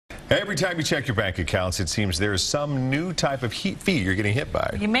Every time you check your bank accounts, it seems there's some new type of fee you're getting hit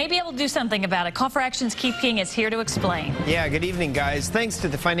by. You may be able to do something about it. Call for Action's Keith King is here to explain. Yeah, good evening, guys. Thanks to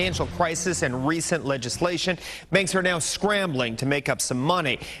the financial crisis and recent legislation, banks are now scrambling to make up some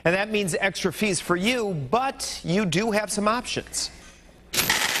money. And that means extra fees for you, but you do have some options.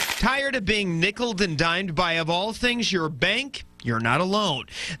 Tired of being nickeled and dimed by, of all things, your bank? You're not alone.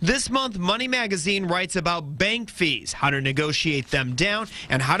 This month, Money Magazine writes about bank fees, how to negotiate them down,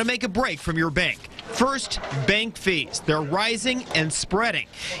 and how to make a break from your bank. First, bank fees. They're rising and spreading.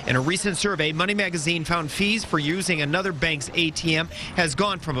 In a recent survey, Money Magazine found fees for using another bank's ATM has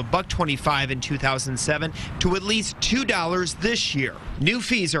gone from $1.25 in 2007 to at least $2 this year. New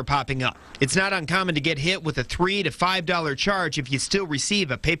fees are popping up. It's not uncommon to get hit with a $3 to $5 charge if you still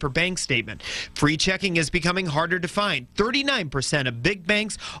receive a paper bank statement. Free checking is becoming harder to find. 39% of big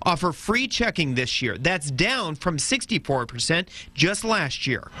banks offer free checking this year. That's down from 64% just last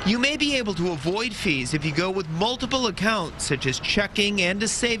year. You may be able to avoid fees if you go with multiple accounts, such as checking and a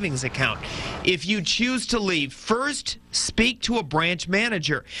savings account. If you choose to leave, first speak to a branch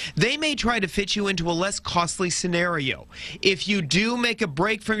manager. They may try to fit you into a less costly scenario. If you do make a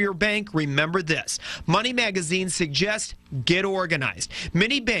break from your bank, remember this. Money Magazine suggests get organized.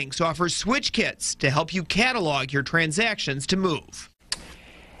 Many banks offer switch kits to help you catalog your transactions to move.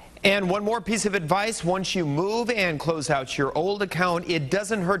 And one more piece of advice, once you move and close out your old account, it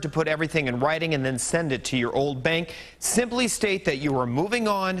doesn't hurt to put everything in writing and then send it to your old bank. Simply state that you are moving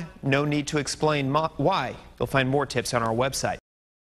on. No need to explain why. You'll find more tips on our website.